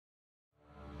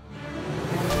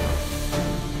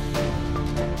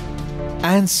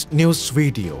Ann's News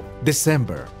Video,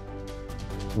 December.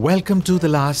 Welcome to the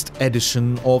last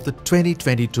edition of the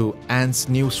 2022 Ann's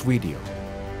News Video.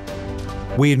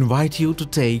 We invite you to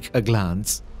take a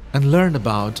glance and learn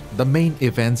about the main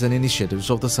events and initiatives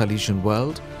of the Salesian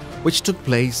world which took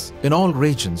place in all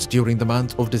regions during the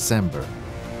month of December.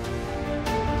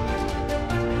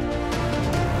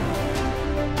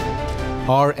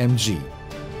 RMG.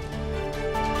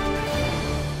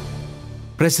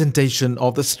 Presentation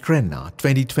of the Strenna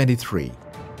 2023.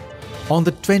 On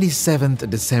the 27th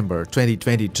December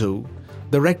 2022,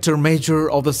 the Rector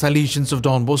Major of the Salesians of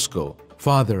Don Bosco,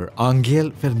 Father Angel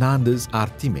Fernandez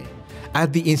Artime,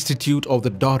 at the Institute of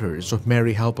the Daughters of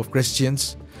Mary Help of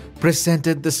Christians,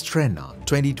 presented the Strenna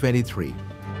 2023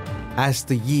 as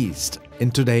the yeast in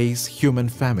today's human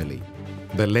family,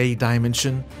 the lay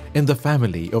dimension in the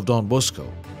family of Don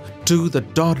Bosco, to the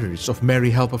Daughters of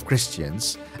Mary Help of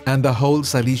Christians and the whole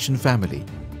Salesian family.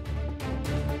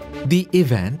 The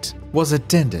event was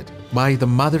attended by the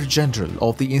Mother General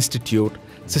of the Institute,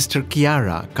 Sister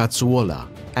Chiara Katsuola,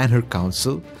 and her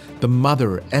council, the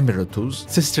Mother Emeritus,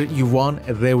 Sister Yvonne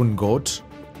Reungot,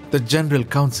 the General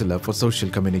Councillor for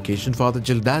Social Communication, Father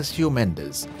Gildasio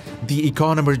Mendes, the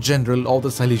Economer General of the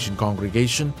Salesian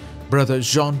Congregation, Brother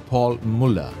Jean-Paul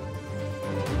Muller.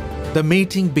 The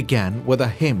meeting began with a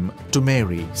hymn to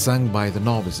Mary sung by the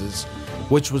novices,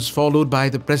 which was followed by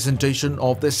the presentation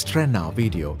of the Strenna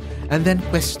video and then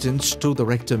questions to the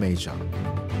Rector Major.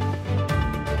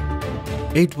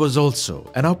 It was also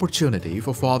an opportunity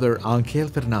for Father Angel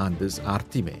Fernandez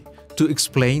Artime to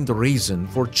explain the reason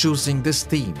for choosing this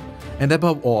theme and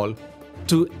above all,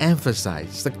 to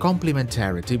emphasize the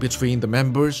complementarity between the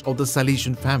members of the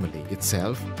Salesian family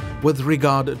itself with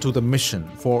regard to the mission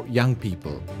for young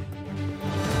people.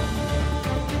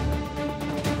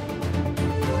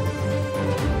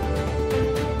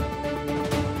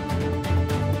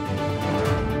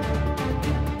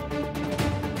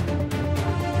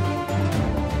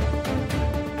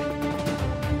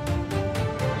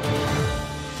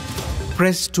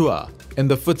 Press tour in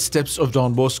the footsteps of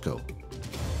Don Bosco.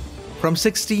 From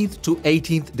 16th to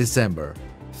 18th December,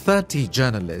 30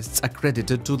 journalists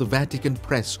accredited to the Vatican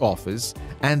Press Office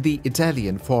and the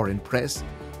Italian Foreign Press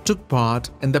took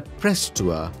part in the press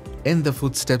tour in the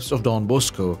footsteps of Don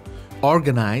Bosco,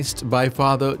 organized by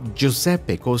Father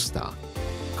Giuseppe Costa,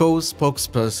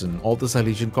 co-spokesperson of the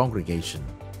Salesian Congregation.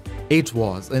 It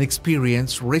was an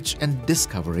experience rich in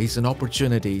discoveries and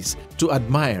opportunities to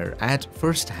admire at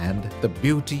first hand the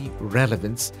beauty,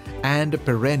 relevance, and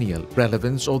perennial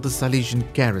relevance of the Salesian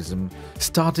charism,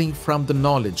 starting from the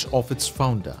knowledge of its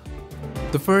founder.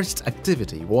 The first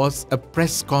activity was a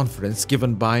press conference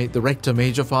given by the Rector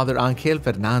Major Father Angel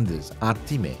Fernandez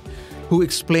Artime, who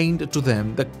explained to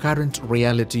them the current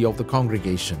reality of the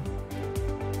congregation.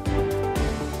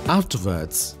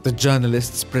 Afterwards, the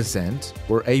journalists present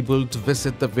were able to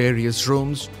visit the various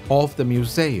rooms of the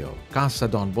Museo Casa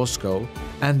Don Bosco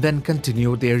and then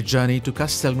continue their journey to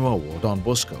Castelnuovo Don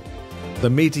Bosco. The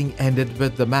meeting ended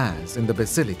with the Mass in the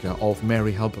Basilica of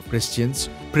Mary Help of Christians,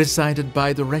 presided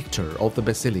by the Rector of the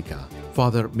Basilica,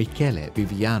 Father Michele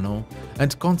Viviano,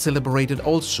 and concelebrated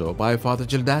also by Father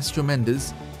Gildasio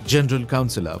Mendes, General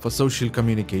Councillor for Social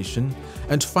Communication,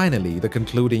 and finally the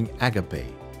concluding Agape.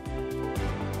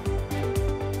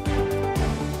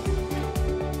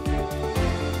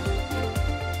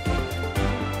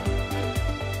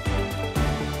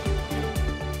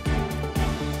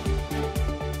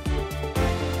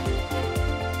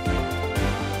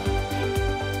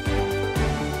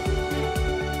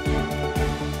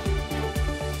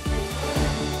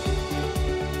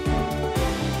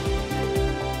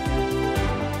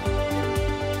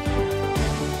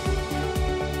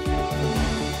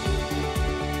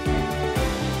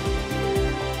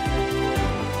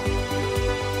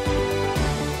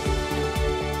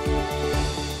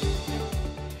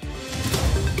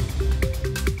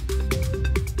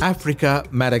 Africa,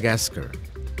 Madagascar.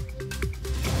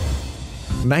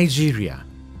 Nigeria.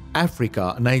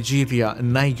 Africa, Nigeria,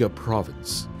 Niger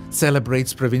Province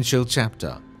celebrates provincial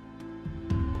chapter.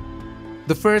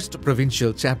 The first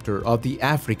provincial chapter of the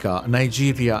Africa,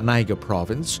 Nigeria, Niger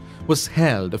Province was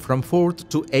held from 4th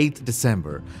to 8th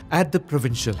December at the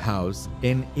Provincial House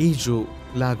in Iju,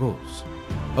 Lagos,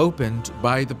 opened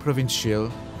by the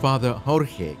Provincial Father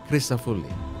Jorge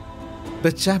Crisafulli.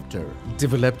 The chapter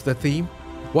developed the theme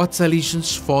 "What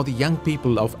Salesians for the Young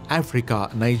People of Africa,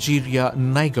 Nigeria,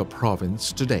 Niger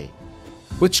Province Today,"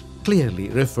 which clearly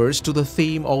refers to the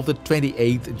theme of the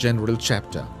 28th General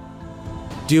Chapter.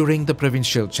 During the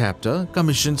Provincial Chapter,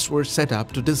 commissions were set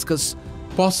up to discuss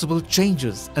possible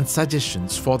changes and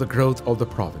suggestions for the growth of the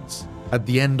province. At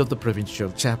the end of the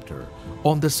provincial chapter,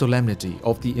 on the solemnity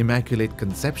of the Immaculate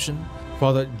Conception,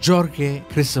 Father Jorge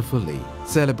Crisafulli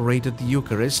celebrated the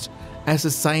Eucharist as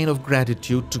a sign of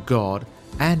gratitude to God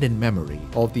and in memory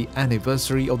of the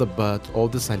anniversary of the birth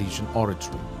of the Salesian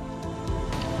Oratory.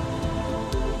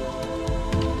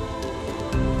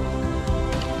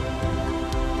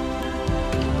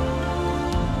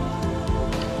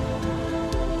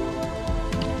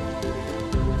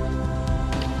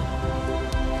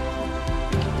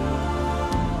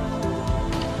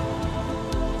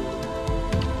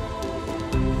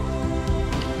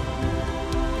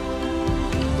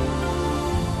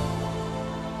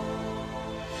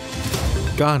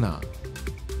 Ghana,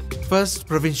 First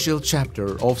Provincial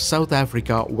Chapter of South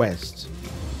Africa West.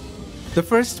 The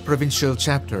first provincial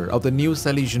chapter of the new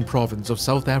Salesian province of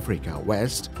South Africa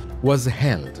West was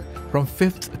held from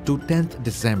 5th to 10th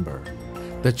December.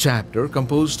 The chapter,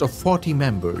 composed of 40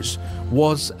 members,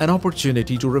 was an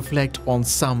opportunity to reflect on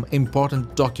some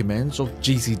important documents of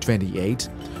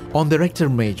GC28, on the Rector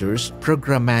Major's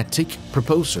programmatic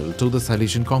proposal to the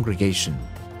Salesian congregation.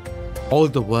 All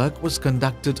the work was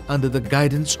conducted under the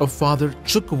guidance of Father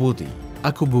Chukwudi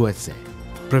Akubuese,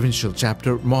 provincial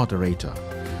chapter moderator.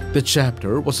 The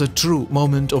chapter was a true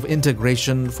moment of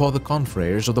integration for the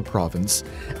confreres of the province,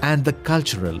 and the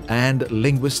cultural and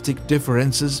linguistic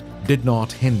differences did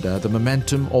not hinder the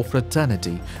momentum of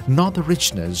fraternity nor the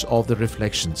richness of the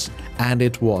reflections, and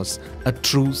it was a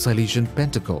true Salesian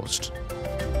Pentecost.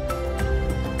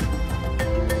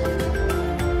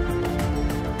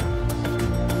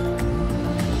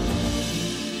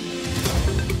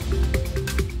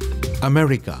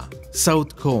 America,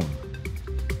 South Cone.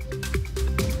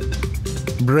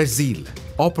 Brazil,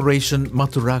 Operation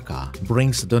Maturaka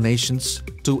brings donations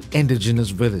to indigenous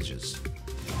villages.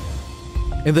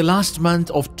 In the last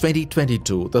month of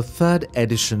 2022, the third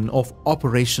edition of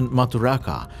Operation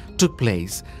Maturaka took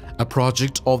place, a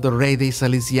project of the Rede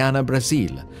Salesiana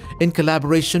Brazil, in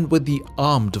collaboration with the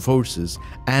armed forces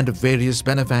and various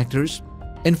benefactors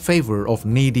in favor of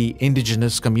needy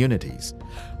indigenous communities.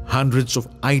 Hundreds of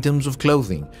items of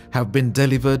clothing have been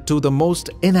delivered to the most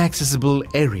inaccessible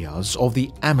areas of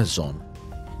the Amazon,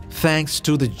 thanks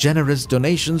to the generous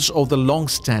donations of the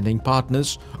long-standing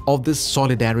partners of this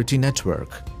solidarity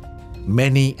network.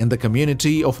 Many in the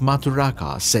community of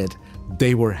Maturaka said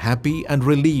they were happy and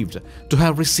relieved to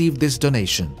have received this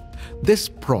donation. This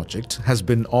project has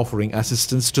been offering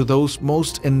assistance to those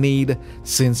most in need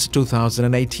since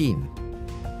 2018.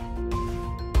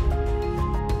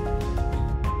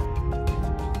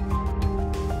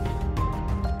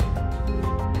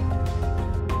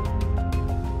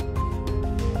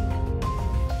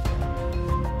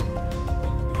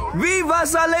 Viva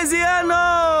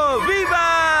Salesiano! Viva!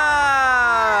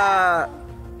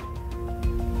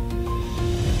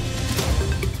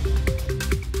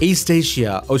 East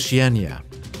Asia, Oceania.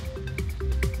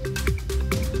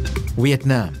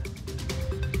 Vietnam.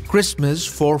 Christmas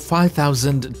for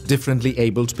 5,000 differently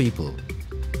abled people.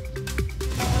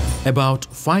 About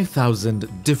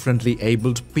 5,000 differently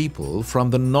abled people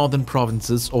from the northern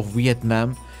provinces of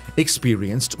Vietnam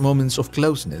experienced moments of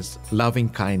closeness, loving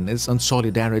kindness and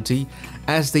solidarity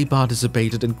as they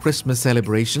participated in Christmas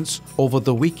celebrations over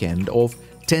the weekend of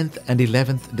 10th and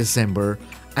 11th December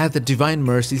at the Divine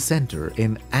Mercy Center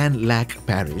in An Lac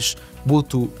Parish,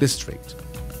 Butu District.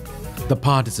 The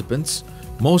participants,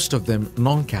 most of them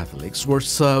non-Catholics, were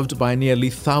served by nearly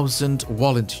 1,000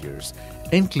 volunteers,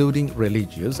 including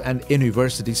religious and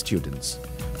university students.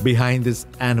 Behind this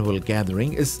annual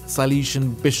gathering is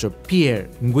Salesian Bishop Pierre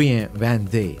Nguyen Van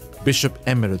Day, Bishop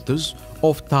Emeritus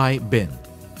of Thai Bin.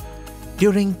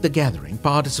 During the gathering,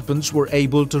 participants were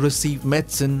able to receive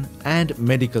medicine and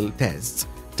medical tests,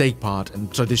 take part in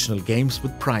traditional games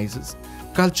with prizes,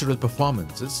 cultural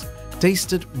performances,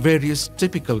 tasted various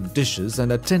typical dishes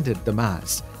and attended the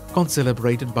Mass,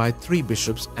 concelebrated by 3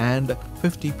 bishops and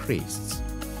 50 priests.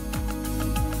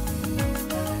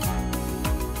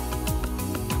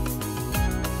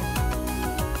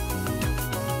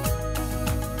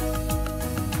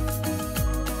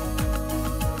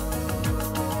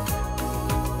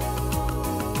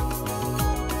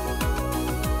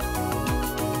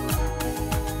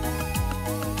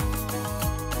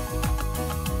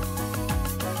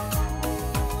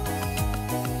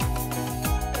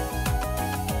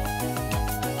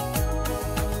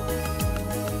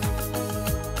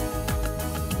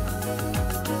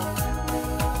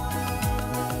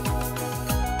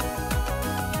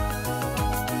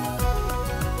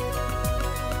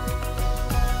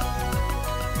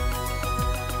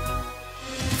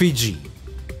 Fiji,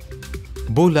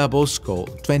 Bula Bosco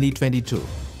 2022.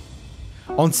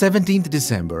 On 17th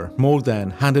December, more than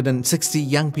 160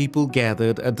 young people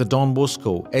gathered at the Don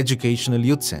Bosco Educational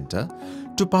Youth Center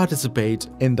to participate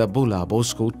in the Bula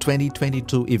Bosco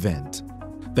 2022 event.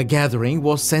 The gathering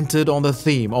was centered on the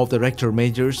theme of the Rector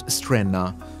Major's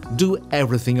Strenna, Do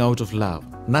Everything Out of Love,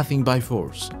 Nothing by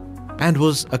Force, and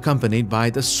was accompanied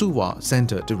by the Suva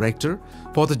Center Director,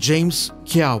 Father James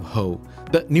Kiao Ho,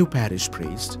 the new parish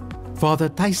priest, Father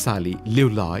Taisali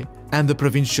Liulai, and the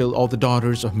Provincial of the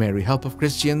Daughters of Mary Help of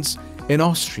Christians in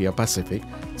Austria Pacific,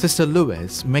 Sister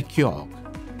Louise McKeough.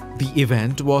 The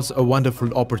event was a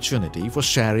wonderful opportunity for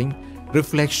sharing,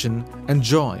 reflection, and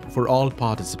joy for all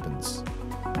participants.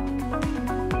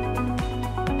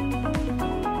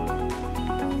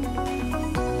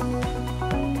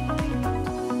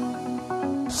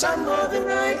 Some other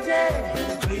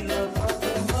night, we love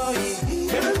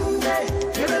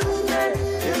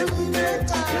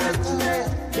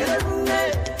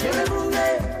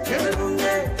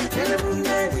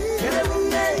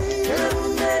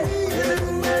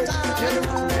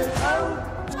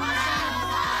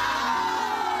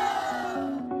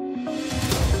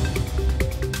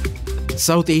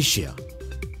South Asia.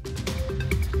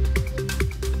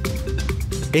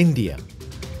 India,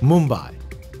 Mumbai.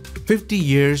 50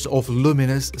 years of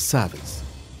luminous service.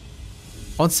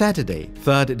 On Saturday,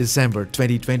 3rd December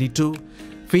 2022,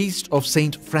 Feast of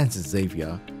Saint Francis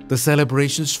Xavier, the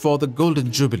celebrations for the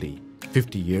Golden Jubilee,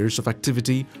 50 years of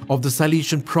activity of the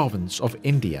Salesian province of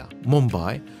India,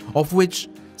 Mumbai, of which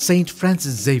Saint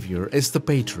Francis Xavier is the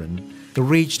patron,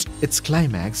 reached its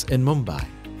climax in Mumbai.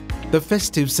 The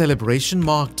festive celebration,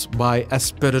 marked by a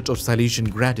spirit of Salesian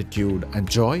gratitude and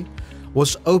joy,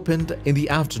 was opened in the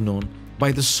afternoon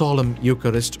by the solemn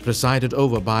Eucharist presided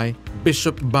over by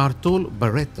Bishop Bartol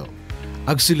Barreto,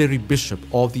 Auxiliary Bishop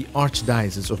of the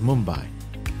Archdiocese of Mumbai.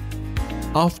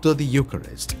 After the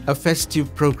Eucharist, a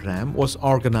festive program was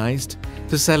organized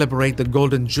to celebrate the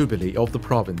Golden Jubilee of the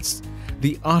province.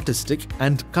 The artistic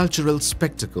and cultural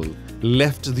spectacle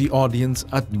left the audience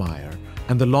admire,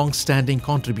 and the long-standing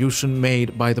contribution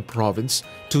made by the province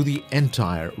to the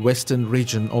entire western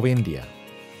region of India.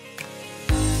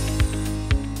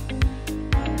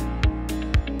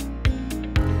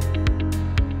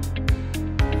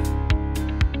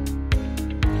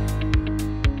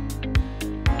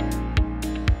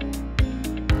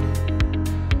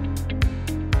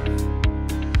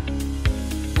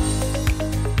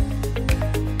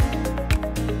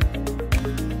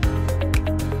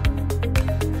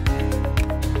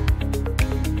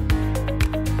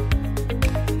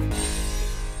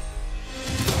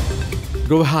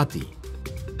 Guwahati,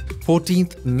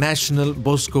 14th National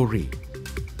Bosco-ri.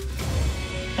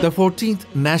 The 14th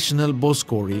National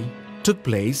Bosco-ri took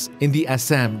place in the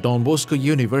Assam Don Bosco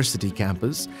University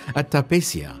campus at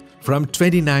Tapesia from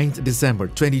 29th December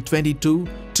 2022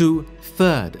 to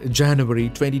 3rd January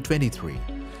 2023.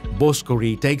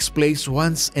 Bosco-ri takes place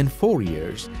once in 4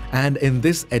 years, and in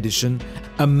this edition,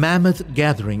 a mammoth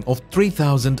gathering of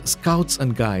 3,000 scouts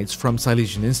and guides from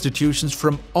Salesian institutions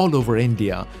from all over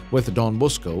India, with Don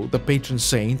Bosco, the patron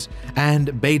saint,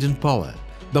 and Baden Powell,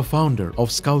 the founder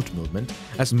of Scout movement,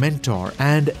 as mentor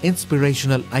and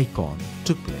inspirational icon,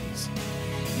 took place.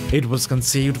 It was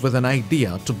conceived with an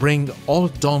idea to bring all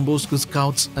Don Bosco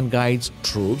Scouts and Guides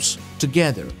troops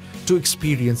together to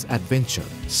experience adventure,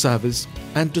 service,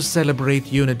 and to celebrate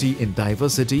unity in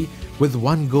diversity, with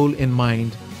one goal in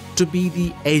mind: to be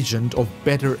the agent of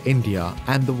better India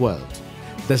and the world.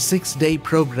 The 6-day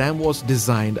program was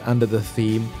designed under the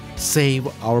theme Save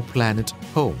Our Planet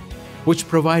Home, which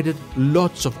provided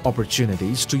lots of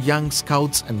opportunities to young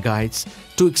scouts and guides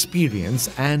to experience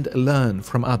and learn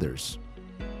from others.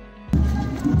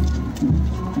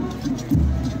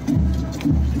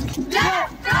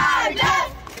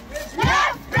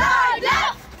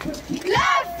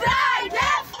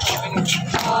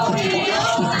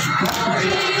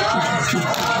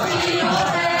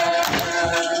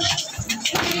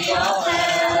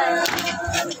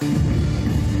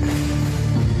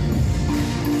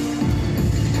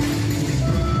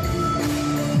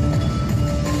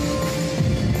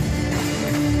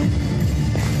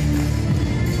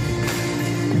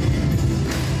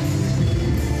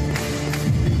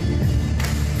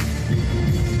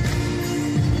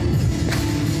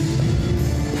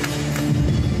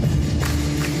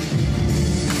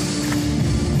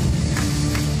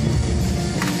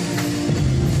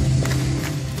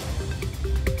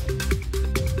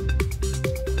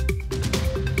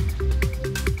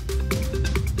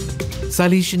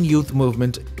 Salesian Youth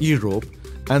Movement, Europe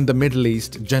and the Middle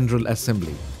East General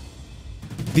Assembly.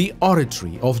 The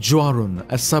oratory of Joarun,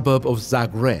 a suburb of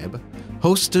Zagreb,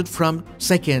 hosted from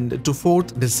 2nd to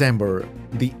 4th December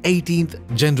the 18th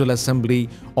General Assembly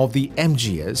of the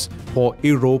MGS for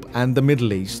Europe and the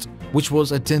Middle East, which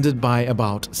was attended by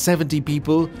about 70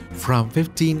 people from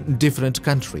 15 different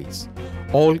countries,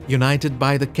 all united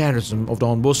by the charism of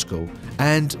Don Bosco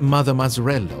and Mother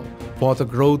Mazzarello for the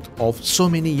growth of so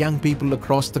many young people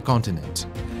across the continent.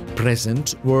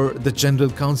 Present were the General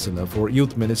Counselor for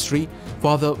Youth Ministry,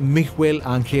 Father Miguel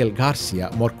Ángel Garcia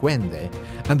Morcuende,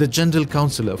 and the General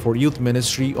Counselor for Youth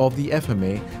Ministry of the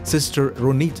FMA, Sister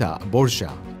Ronita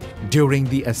Borja. During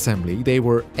the assembly, they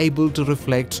were able to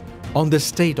reflect on the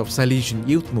state of Salesian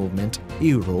Youth Movement,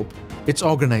 Europe, its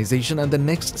organization and the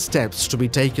next steps to be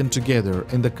taken together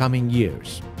in the coming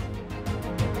years.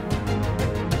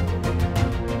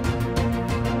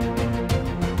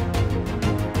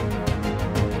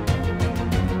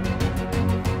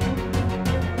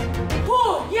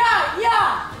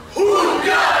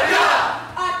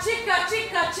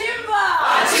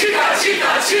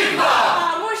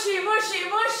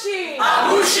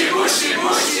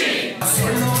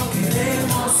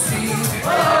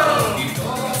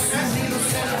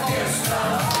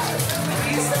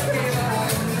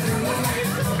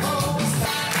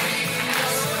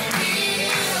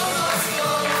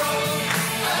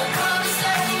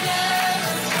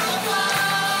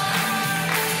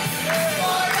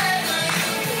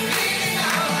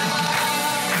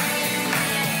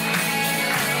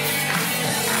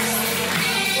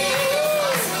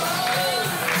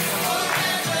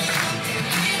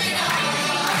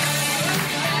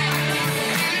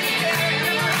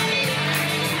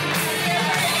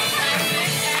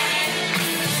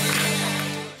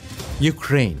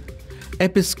 Ukraine.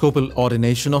 Episcopal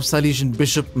ordination of Salesian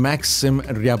Bishop Maxim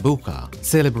Ryabuka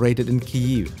celebrated in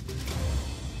Kyiv.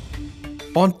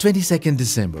 On 22nd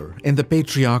December, in the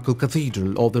Patriarchal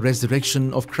Cathedral of the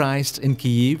Resurrection of Christ in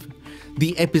Kyiv,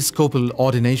 the episcopal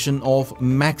ordination of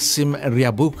Maxim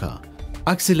Ryabuka,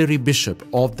 auxiliary bishop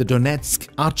of the Donetsk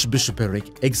Archbishopric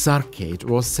Exarchate,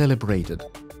 was celebrated.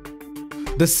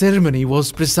 The ceremony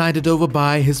was presided over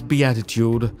by His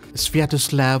Beatitude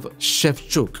Sviatoslav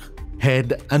Shevchuk,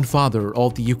 head and father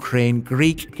of the Ukraine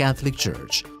Greek Catholic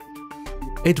Church.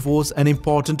 It was an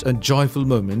important and joyful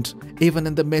moment even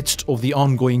in the midst of the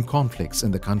ongoing conflicts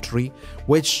in the country,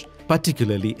 which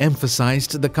particularly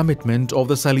emphasized the commitment of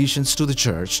the Salesians to the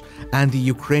Church and the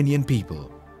Ukrainian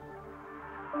people.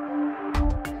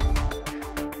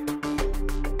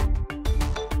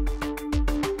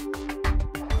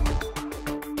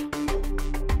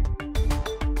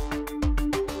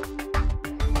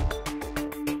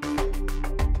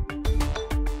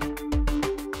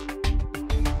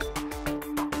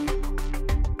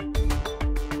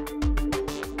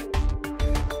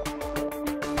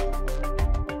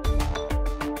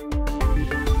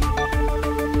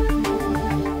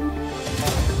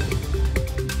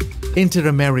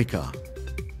 Inter-America.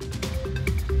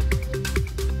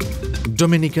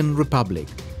 Dominican Republic.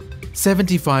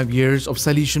 75 years of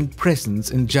Salesian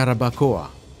presence in Jarabacoa.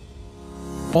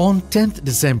 On 10th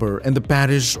December in the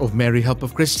parish of Mary Help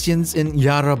of Christians in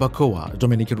Jarabacoa,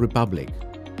 Dominican Republic,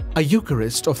 a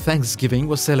Eucharist of Thanksgiving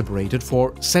was celebrated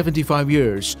for 75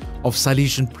 years of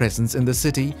Salesian presence in the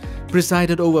city,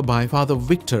 presided over by Father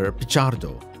Victor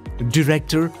Pichardo,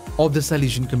 Director of the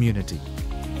Salesian community.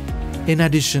 In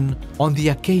addition, on the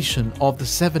occasion of the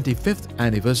 75th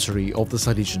anniversary of the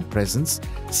Salesian presence,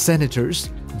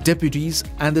 senators, deputies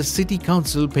and the city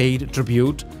council paid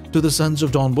tribute to the sons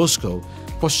of Don Bosco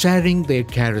for sharing their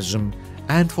charism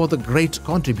and for the great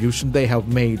contribution they have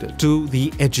made to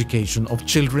the education of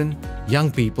children,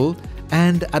 young people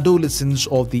and adolescents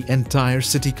of the entire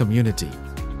city community.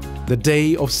 The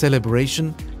day of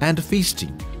celebration and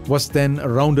feasting was then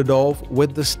rounded off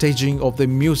with the staging of the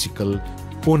musical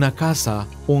Una Casa,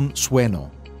 un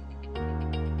Sueño.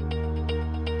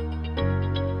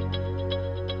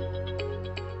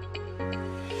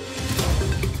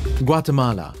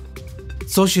 Guatemala.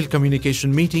 Social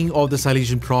Communication Meeting of the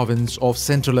Salesian Province of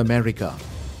Central America.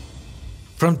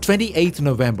 From 28th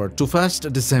November to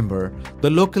 1st December, the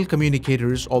local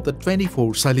communicators of the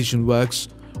 24 Salesian works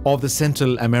of the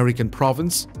Central American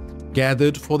Province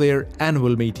gathered for their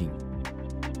annual meeting.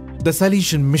 The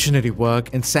Salesian missionary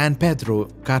work in San Pedro,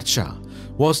 Carcha,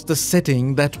 was the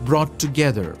setting that brought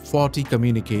together 40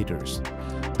 communicators.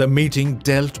 The meeting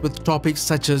dealt with topics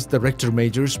such as the Rector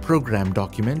Major's program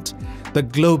document, the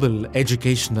Global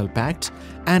Educational Pact,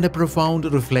 and a profound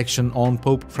reflection on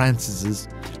Pope Francis's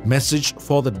message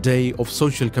for the Day of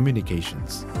Social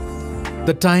Communications.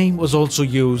 The time was also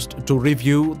used to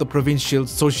review the provincial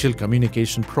social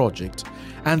communication project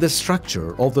and the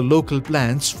structure of the local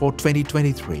plans for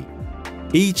 2023.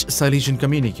 Each Salesian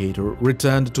communicator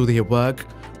returned to their work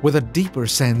with a deeper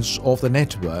sense of the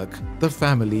network, the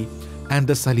family, and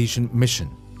the Salesian mission.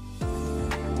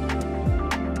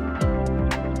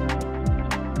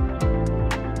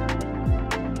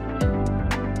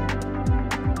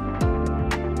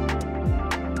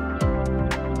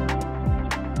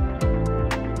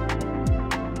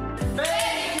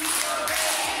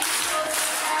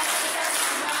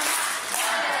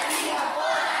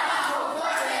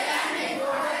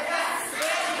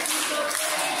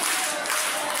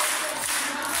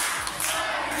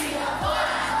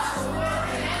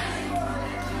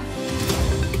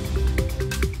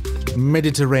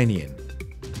 Mediterranean.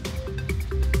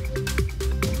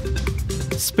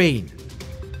 Spain.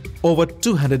 Over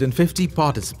 250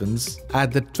 participants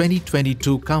at the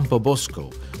 2022 Campo Bosco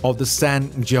of the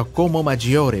San Giacomo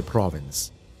Maggiore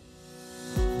province.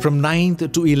 From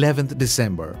 9th to 11th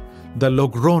December, the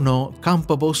Logrono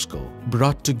Campo Bosco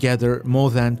brought together more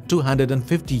than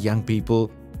 250 young people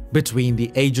between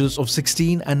the ages of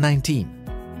 16 and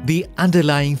 19. The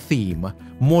underlying theme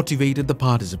motivated the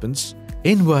participants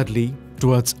inwardly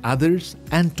towards others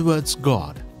and towards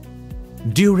God.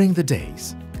 During the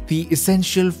days, the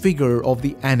essential figure of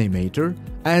the animator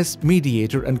as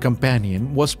mediator and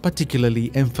companion was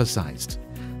particularly emphasized.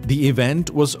 The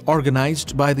event was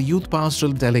organized by the Youth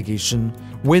Pastoral Delegation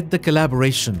with the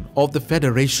collaboration of the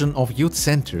Federation of Youth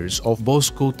Centers of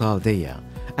Bosco Taldea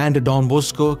and Don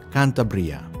Bosco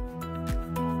Cantabria.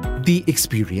 The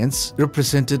experience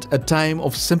represented a time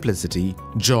of simplicity,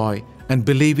 joy, and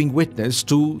believing witness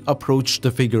to approach the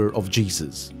figure of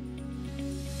Jesus.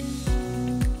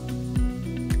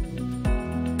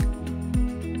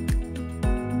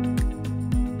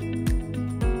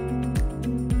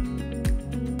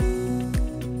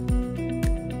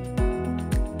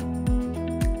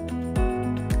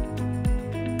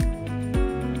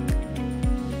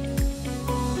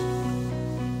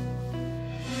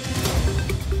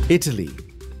 Italy.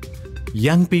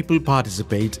 Young people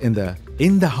participate in the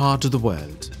In the Heart of the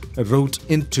World, route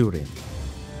in Turin.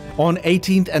 On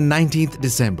 18th and 19th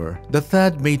December, the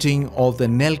third meeting of the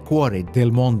Nel Cuore del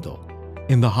Mondo,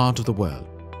 in the Heart of the World,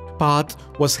 part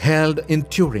was held in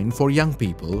Turin for young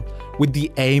people with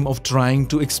the aim of trying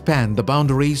to expand the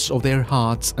boundaries of their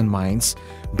hearts and minds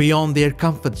beyond their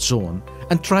comfort zone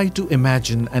and try to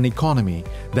imagine an economy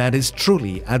that is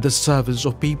truly at the service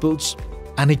of peoples,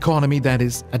 an economy that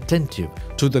is attentive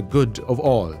to the good of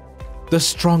all. The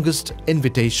strongest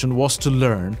invitation was to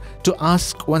learn to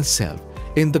ask oneself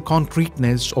in the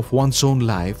concreteness of one's own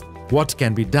life what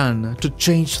can be done to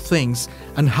change things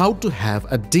and how to have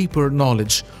a deeper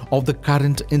knowledge of the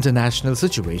current international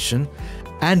situation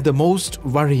and the most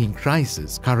worrying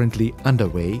crisis currently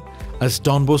underway, as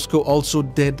Don Bosco also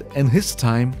did in his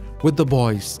time with the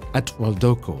boys at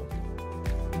Valdoco.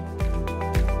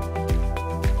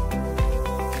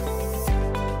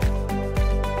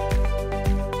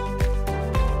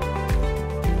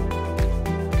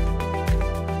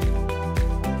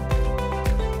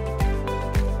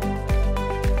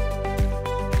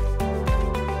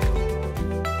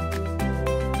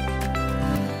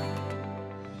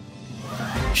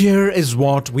 Here is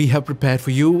what we have prepared for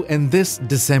you in this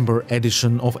December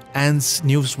edition of Ant's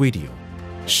News Video.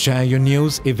 Share your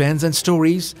news, events and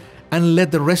stories and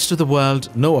let the rest of the world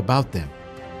know about them.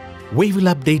 We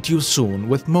will update you soon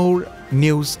with more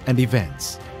news and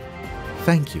events.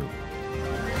 Thank you.